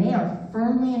somebody and they are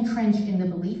firmly entrenched in the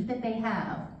belief that they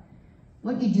have,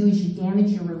 what you do is you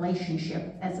damage your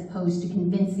relationship as opposed to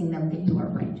convincing them that you are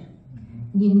right.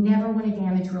 You never want to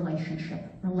damage relationship.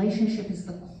 Relationship is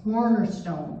the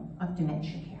cornerstone of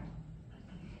dementia care.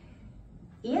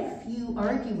 If you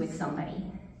argue with somebody,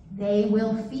 they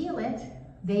will feel it.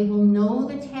 They will know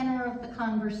the tenor of the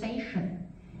conversation.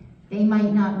 They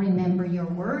might not remember your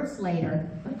words later,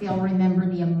 but they'll remember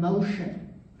the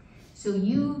emotion. So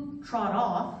you trot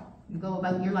off, you go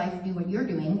about your life, do what you're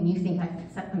doing, and you think,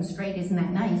 I've set them straight, isn't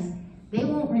that nice? They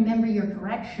won't remember your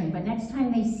correction, but next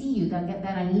time they see you, they'll get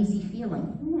that uneasy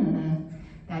feeling.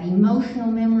 That emotional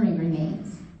memory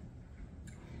remains.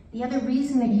 The other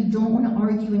reason that you don't want to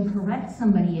argue and correct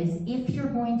somebody is if you're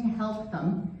going to help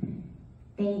them,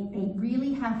 they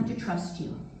really have to trust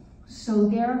you. So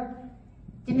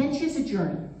dementia is a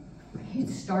journey. It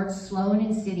starts slow and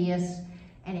insidious,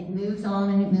 and it moves on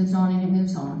and it moves on and it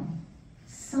moves on.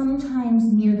 Sometimes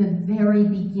near the very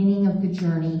beginning of the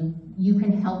journey, you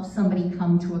can help somebody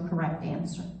come to a correct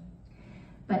answer.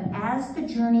 But as the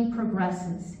journey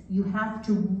progresses, you have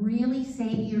to really say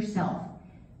to yourself,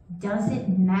 does it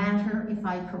matter if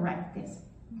I correct this?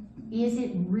 Is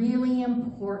it really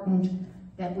important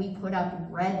that we put up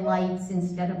red lights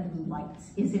instead of blue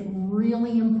lights? Is it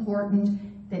really important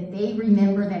that they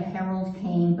remember that Harold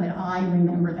came, but I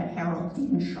remember that Harold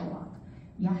didn't show up?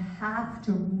 You have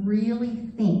to really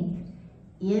think,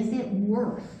 is it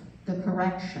worth the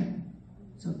correction?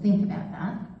 So think about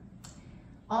that.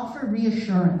 Offer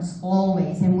reassurance,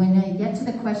 always. And when I get to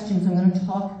the questions, I'm going to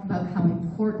talk about how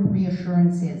important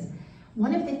reassurance is.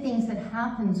 One of the things that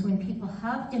happens when people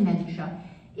have dementia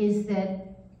is that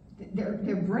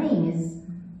their brain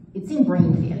it's in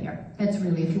brain failure. That's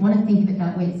really, if you want to think of it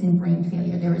that way, it's in brain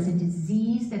failure. There is a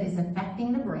disease that is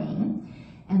affecting the brain,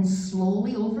 and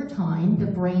slowly over time, the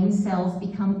brain cells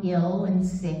become ill and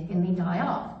sick and they die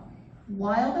off.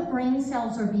 While the brain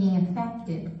cells are being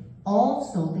affected,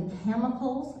 also the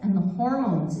chemicals and the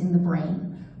hormones in the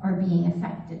brain are being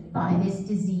affected by this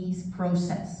disease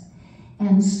process.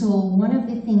 And so one of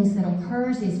the things that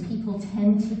occurs is people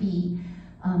tend to be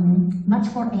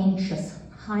much more anxious,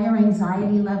 higher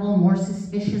anxiety level, more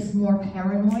suspicious, more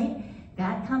paranoid.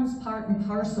 That comes part and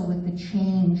parcel with the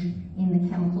change in the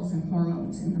chemicals and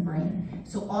hormones in the brain.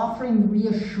 So offering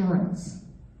reassurance,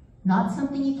 not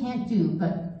something you can't do,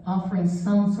 but offering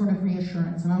some sort of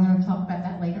reassurance, and I'm going to talk about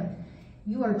that later.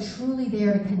 You are truly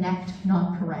there to connect,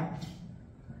 not correct.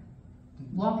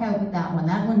 Walk out with that one.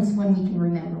 That one's one we can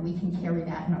remember. We can carry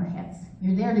that in our heads.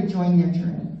 You're there to join their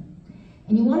journey.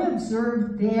 And you want to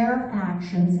observe their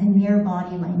actions and their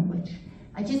body language.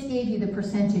 I just gave you the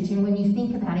percentage, and when you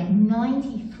think about it,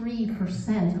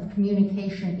 93% of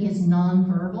communication is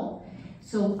nonverbal.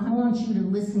 So I want you to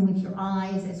listen with your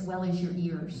eyes as well as your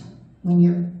ears when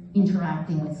you're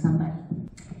interacting with somebody.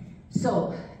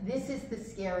 So this is the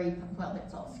scary, well,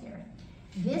 it's all scary.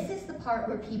 This is the part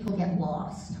where people get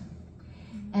lost.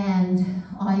 And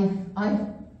I've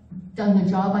done the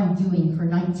job I'm doing for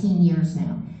 19 years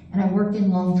now. And I worked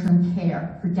in long-term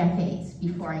care for decades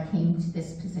before I came to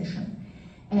this position.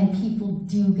 And people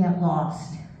do get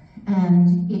lost.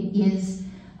 And it is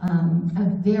a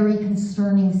very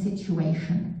concerning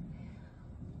situation.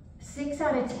 6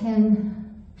 out of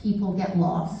 10 people get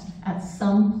lost at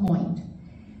some point.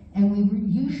 And we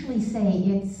usually say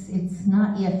it's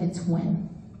not if, it's when.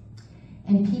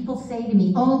 And people say to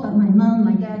me, oh, but my mom,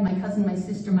 my dad, my cousin, my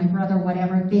sister, my brother,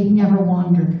 whatever, they've never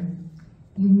wandered.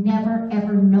 You never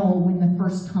ever know when the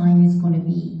first time is going to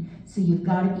be. So you've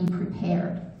got to be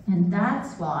prepared. And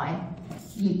that's why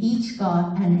you each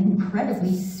got an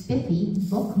incredibly spiffy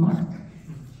bookmark.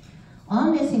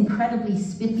 On this incredibly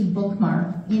spiffy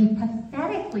bookmark, in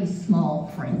pathetically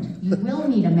small print, you will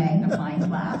need a magnifying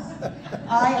glass.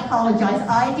 I apologize,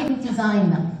 I didn't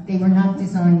design them. They were not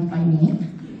designed by me.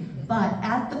 But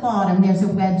at the bottom, there's a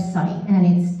website, and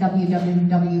it's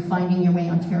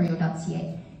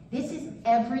www.findingyourwayontario.ca. This is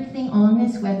everything on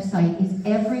this website, is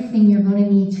everything you're going to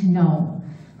need to know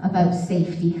about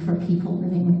safety for people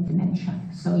living with dementia.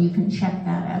 So you can check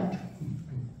that out.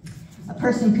 A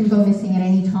person can go missing at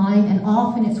any time, and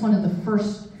often it's one of the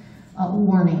first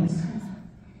warnings.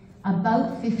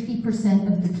 About 50%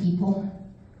 of the people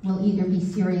will either be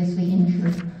seriously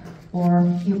injured or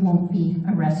it won't be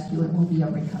a rescue, it will be a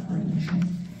recovery mission.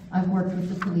 I've worked with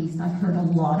the police, I've heard a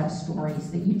lot of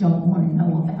stories that you don't want to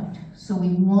know about. So we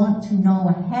want to know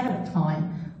ahead of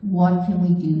time, what can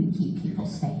we do to keep people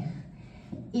safe?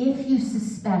 If you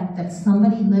suspect that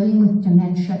somebody living with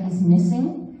dementia is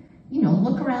missing, you know,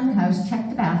 look around the house, check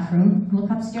the bathroom,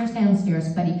 look upstairs,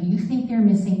 downstairs, but if you think they're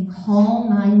missing, call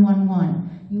 911.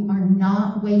 You are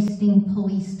not wasting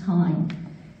police time.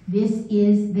 This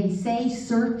is, they say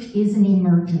search is an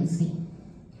emergency.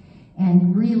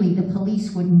 And really, the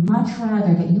police would much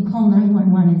rather that you call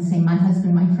 911 and say, my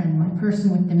husband, my friend, my person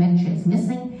with dementia is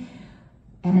missing,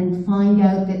 and find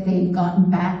out that they've gotten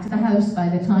back to the house by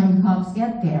the time cops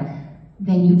get there,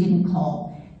 than you didn't call.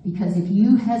 Because if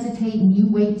you hesitate and you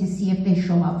wait to see if they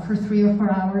show up for 3 or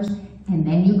 4 hours, and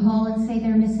then you call and say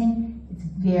they're missing, it's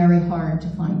very hard to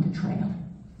find a trail.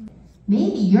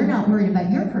 Maybe you're not worried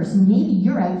about your person, maybe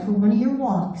you're out for one of your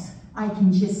walks. I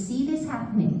can just see this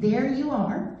happening. There you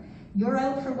are, you're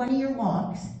out for one of your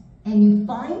walks, and you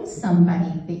find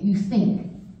somebody that you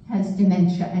think has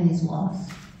dementia and is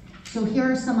lost. So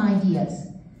here are some ideas.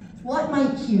 What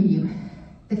might cue you?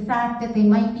 The fact that they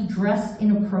might be dressed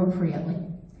inappropriately.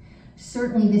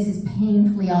 Certainly this is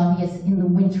painfully obvious in the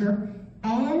winter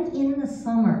and in the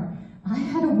summer. I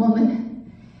had a woman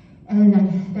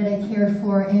that I cared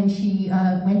for, and she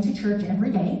went to church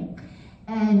every day.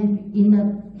 And in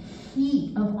the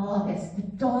heat of August, the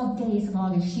dog days of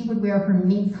August, she would wear her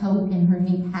mink coat and her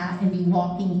mink hat and be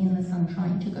walking in the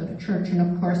sunshine to go to church. And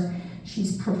of course,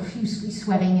 she's profusely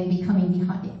sweating and becoming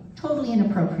totally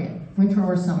inappropriate, winter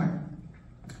or summer.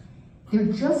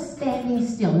 They're just standing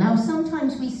still. Now,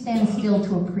 sometimes we stand still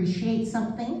to appreciate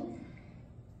something,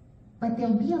 but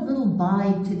there'll be a little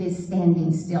vibe to this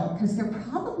standing still, because they're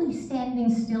probably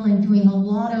standing still and doing a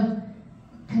lot of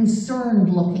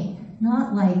concerned looking.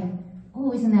 Not like,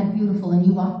 oh, isn't that beautiful? And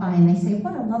you walk by and they say,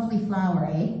 what a lovely flower,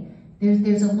 eh?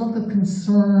 There's a look of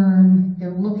concern. They're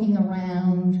looking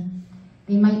around.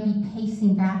 They might be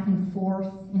pacing back and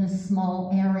forth in a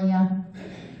small area.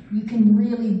 You can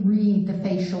really read the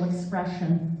facial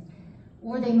expression.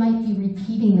 Or they might be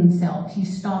repeating themselves. You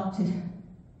stop to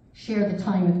share the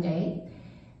time of day,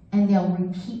 and they'll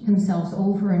repeat themselves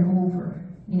over and over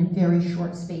in a very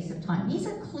short space of time. These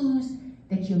are clues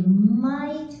that you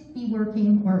might be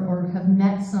working or have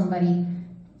met somebody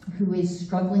who is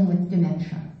struggling with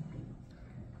dementia.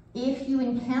 If you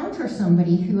encounter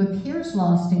somebody who appears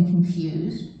lost and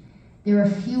confused, there are a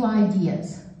few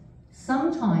ideas.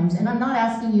 Sometimes, and I'm not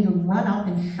asking you to run up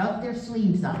and shove their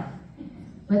sleeves up,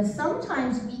 but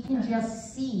sometimes we can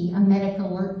just see a Medic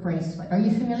Alert bracelet. Are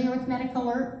you familiar with Medic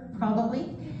Alert?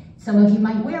 Probably. Some of you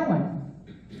might wear one.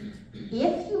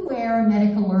 If you wear a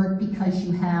Medic Alert because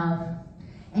you have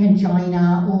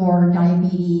angina or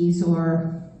diabetes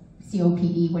or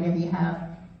COPD, whatever you have,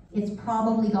 it's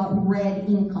probably got red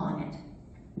ink on it.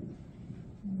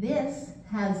 This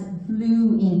has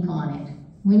blue ink on it.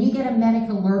 When you get a Medic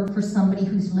Alert for somebody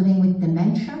who's living with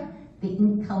dementia, the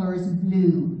ink color is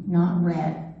blue, not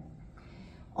red.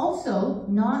 Also,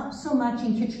 not so much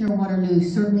in Kitchener-Waterloo,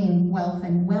 certainly in Guelph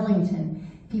and Wellington,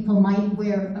 people might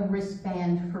wear a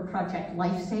wristband for Project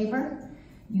Lifesaver.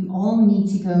 You all need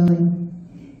to go and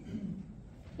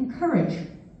encourage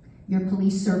your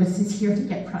police services here to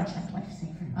get Project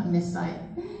Lifesaver on this side.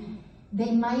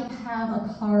 They might have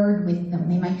a card with them.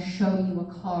 They might show you a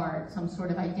card, some sort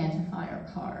of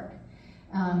identifier card.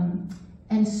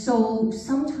 And so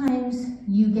sometimes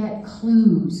you get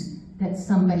clues that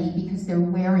somebody, because they're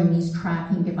wearing these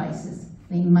tracking devices,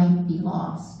 they might be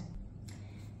lost.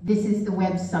 This is the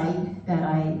website that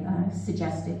I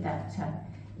suggested that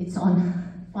it's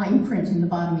on fine print in the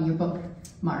bottom of your book,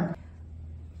 Mark.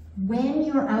 When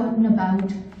you're out and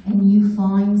about and you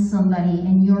find somebody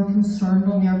and you're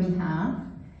concerned on their behalf,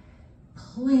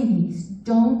 please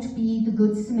don't be the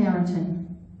Good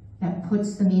Samaritan that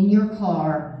puts them in your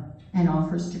car and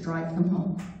offers to drive them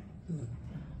home.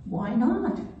 Why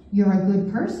not? You're a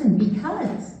good person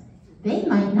because they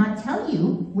might not tell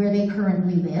you where they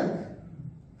currently live.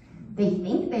 They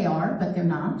think they are, but they're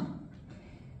not.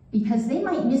 Because they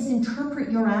might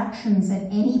misinterpret your actions at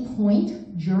any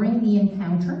point during the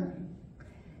encounter,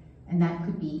 and that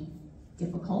could be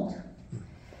difficult.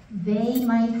 They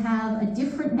might have a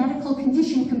different medical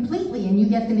condition completely, and you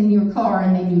get them in your car,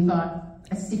 and then you've got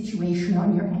a situation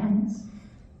on your hands.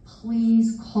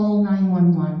 Please call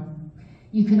 911.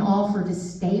 You can offer to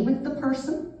stay with the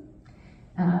person,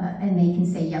 and they can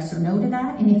say yes or no to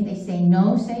that, and if they say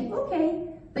no, say, okay,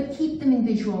 but keep them in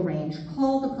visual range.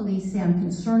 Call the police, say, I'm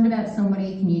concerned about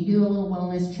somebody, can you do a little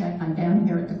wellness check? I'm down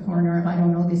here at the corner if I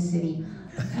don't know this city.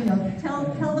 You know, tell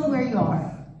them where you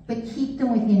are, but keep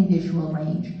them within visual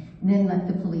range, and then let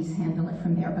the police handle it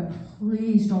from there, but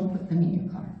please don't put them in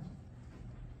your car.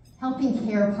 Helping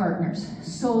care partners.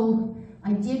 So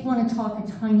I did want to talk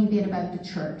a tiny bit about the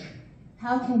church.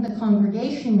 How can the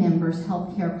congregation members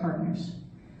help care partners?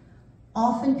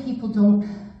 Often people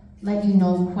don't let you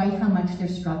know quite how much they're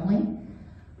struggling,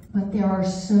 but there are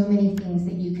so many things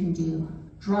that you can do.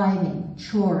 Driving,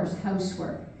 chores,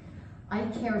 housework. I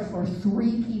care for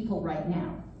 3 people right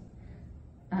now,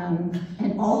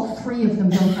 and all 3 of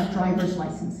them don't have driver's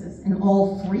licenses, and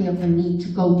all 3 of them need to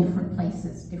go different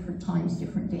places, different times,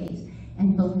 different days.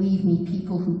 And believe me,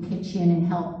 people who pitch in and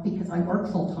help, because I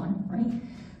work full-time, right?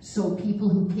 So people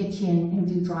who pitch in and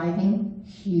do driving,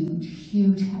 huge,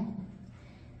 huge help.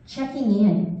 Checking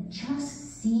in,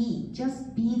 just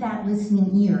be that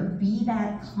listening ear, be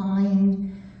that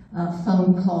kind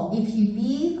phone call. If you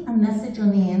leave a message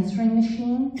on the answering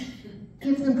machine,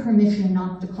 give them permission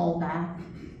not to call back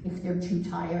if they're too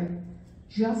tired.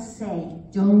 Just say,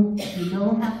 you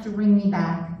don't have to ring me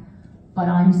back, but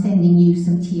I'm sending you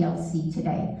some TLC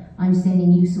today. I'm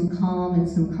sending you some calm and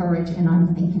some courage, and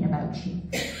I'm thinking about you.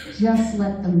 Just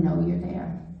let them know you're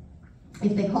there.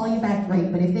 If they call you back,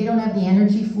 great, but if they don't have the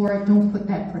energy for it, don't put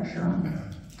that pressure on them.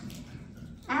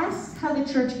 Ask how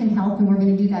the church can help, and we're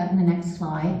going to do that in the next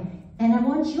slide. And I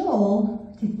want you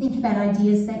all to think about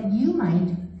ideas that you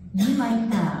might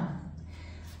have.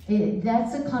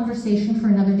 That's a conversation for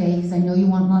another day, because I know you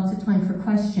want lots of time for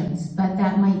questions, but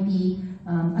that might be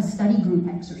a study group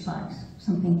exercise,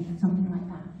 something like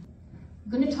that.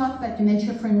 I'm going to talk about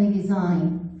dementia-friendly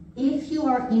design. If you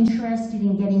are interested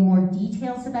in getting more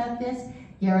details about this,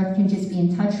 Gareth can just be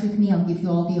in touch with me. I'll give you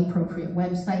all the appropriate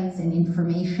websites and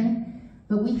information.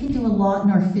 But we can do a lot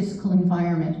in our physical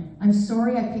environment. I'm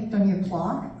sorry I picked on your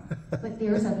clock, but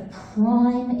there's a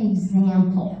prime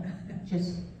example.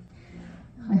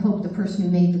 I hope the person who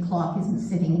made the clock isn't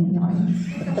sitting in the audience.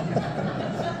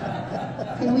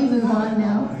 Can we move on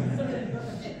now?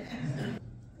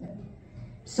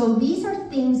 So these are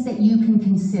things that you can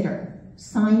consider.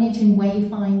 Signage and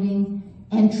wayfinding,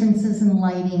 entrances and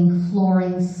lighting,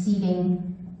 flooring,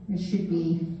 seating. There should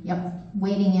be,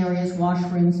 waiting areas,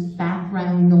 washrooms,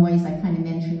 background noise, I kind of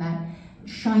mentioned that.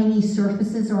 Shiny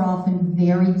surfaces are often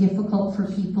very difficult for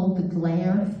people, the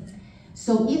glare.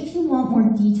 So if you want more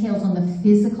details on the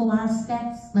physical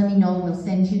aspects, let me know, we'll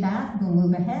send you that, we'll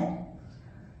move ahead.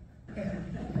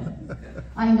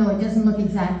 I know it doesn't look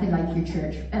exactly like your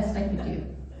church, best I could do.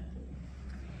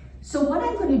 So what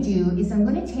I'm going to do is I'm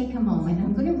going to take a moment,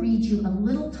 I'm going to read you a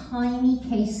little tiny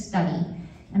case study,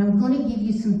 and I'm going to give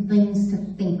you some things to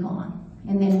think on,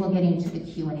 and then we'll get into the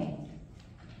Q&A.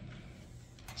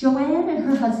 Joanne and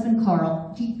her husband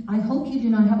Carl, I hope you do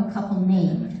not have a couple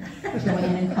named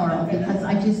Joanne and Carl, because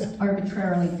I just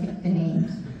arbitrarily picked the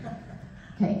names.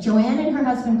 Okay, Joanne and her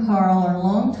husband Carl are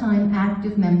longtime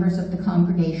active members of the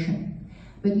congregation.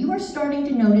 But you are starting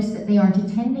to notice that they aren't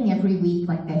attending every week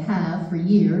like they have for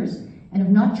years, and have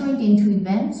not joined into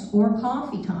events or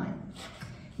coffee time.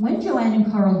 When Joanne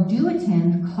and Carl do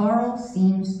attend, Carl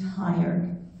seems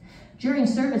tired. During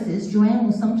services, Joanne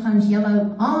will sometimes yell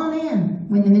out, "Amen,"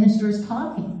 when the minister is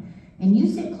talking, and you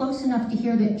sit close enough to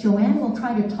hear that Joanne will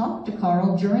try to talk to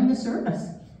Carl during the service.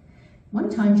 One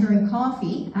time during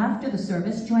coffee, after the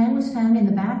service, Joanne was found in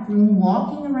the back room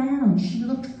walking around. She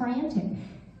looked frantic.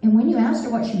 And when you asked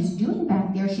her what she was doing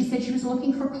back there, she said she was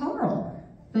looking for Carl.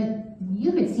 But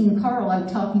you had seen Carl out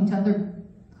talking to other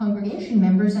congregation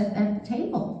members at the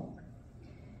table.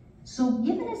 So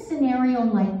given a scenario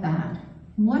like that,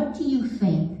 what do you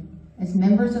think, as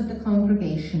members of the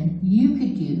congregation, you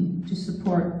could do to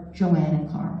support Joanne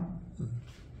and Carl?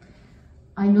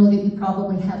 I know that you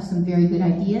probably have some very good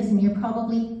ideas, and you're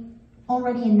probably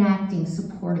already enacting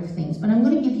supportive things, but I'm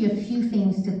going to give you a few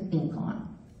things to think on.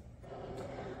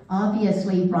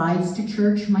 Obviously, rides to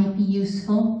church might be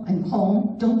useful, and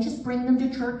home. Don't just bring them to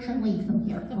church and leave them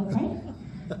here, okay?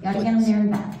 Got to get them there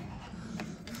and back.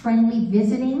 Friendly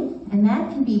visiting, and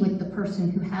that can be with the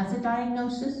person who has a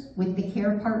diagnosis, with the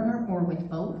care partner, or with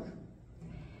both.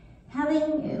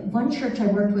 Having, one church I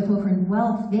worked with over in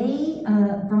Guelph, they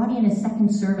brought in a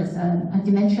second service, a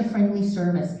dementia-friendly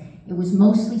service. It was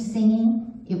mostly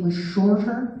singing, it was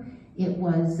shorter, it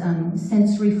was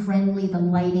sensory-friendly, the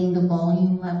lighting, the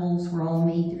volume levels were all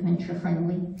made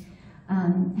dementia-friendly.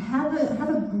 Have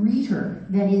a greeter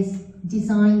that is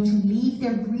designed to leave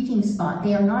their greeting spot.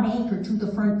 They are not anchored to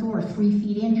the front door 3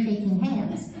 feet in shaking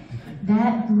hands.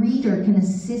 That greeter can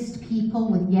assist people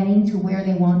with getting to where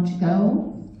they want to go.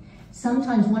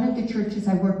 Sometimes one of the churches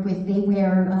I work with, they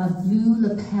wear blue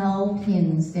lapel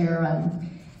pins. They're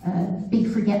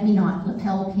big forget-me-not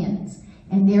lapel pins.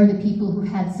 And they're the people who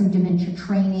had some dementia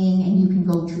training and you can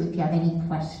go to if you have any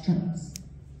questions.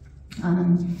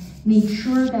 Make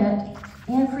sure that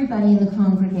everybody in the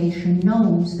congregation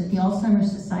knows that the Alzheimer's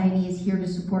Society is here to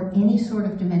support any sort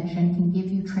of dementia and can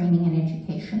give you training and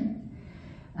education.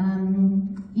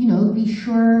 You know, be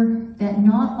sure that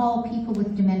not all people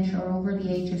with dementia are over the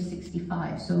age of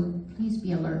 65, so please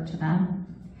be alert to that.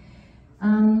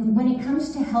 When it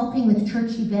comes to helping with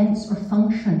church events or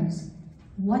functions,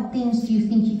 what things do you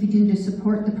think you could do to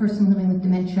support the person living with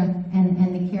dementia and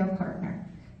the care partner?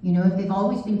 You know, if they've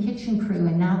always been kitchen crew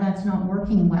and now that's not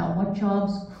working well, what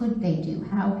jobs could they do?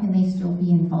 How can they still be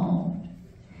involved?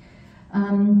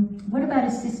 What about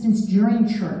assistance during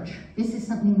church? This is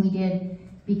something we did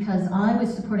because I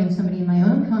was supporting somebody in my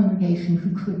own congregation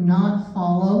who could not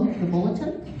follow the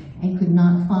bulletin and could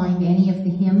not find any of the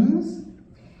hymns.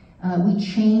 We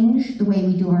changed the way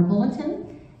we do our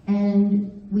bulletin, and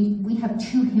we have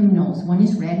 2 hymnals. One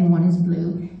is red and one is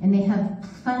blue, and they have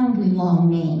profoundly long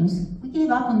names. We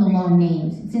gave up on the long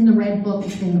names. It's in the red book,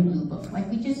 it's in the blue book. Like,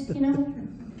 we just, you know,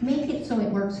 make it so it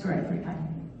works for everybody.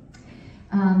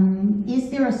 Is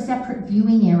there a separate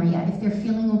viewing area if they're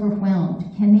feeling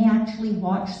overwhelmed? Can they actually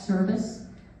watch service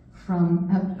from,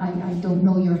 I don't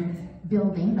know your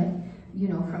building, but, you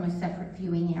know, from a separate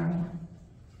viewing area?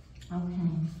 Okay.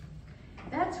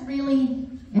 That's really,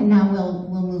 and now we'll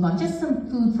move on. Just some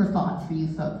food for thought for you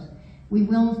folks. We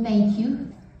will thank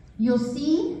you. You'll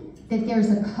see that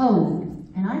there's a code,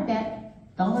 and I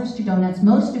bet dollars to donuts,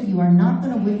 most of you are not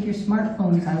going to whip your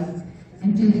smartphones out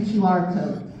and do the QR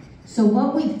code. So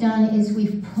what we've done is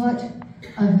we've put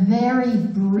a very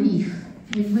brief,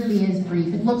 it really is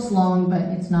brief, it looks long but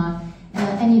it's not,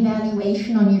 an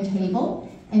evaluation on your table.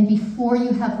 And before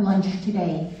you have lunch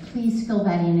today, please fill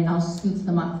that in and I'll scoop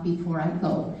them up before I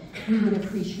go. We would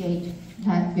appreciate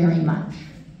that very much.